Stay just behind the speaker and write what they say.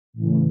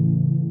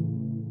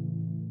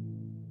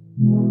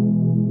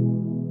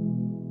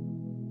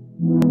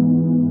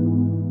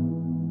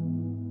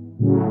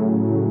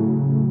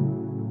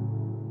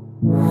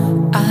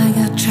I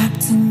got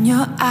trapped in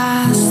your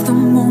eyes the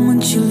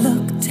moment you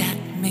looked at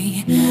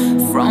me.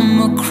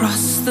 From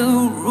across the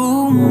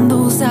room,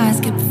 those eyes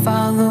kept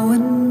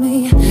following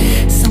me.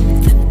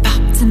 Something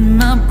popped in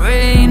my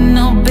brain,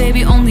 oh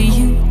baby, only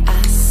you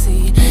I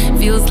see.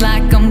 Feels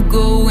like I'm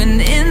going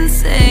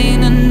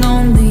insane and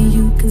only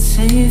you can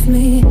save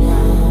me.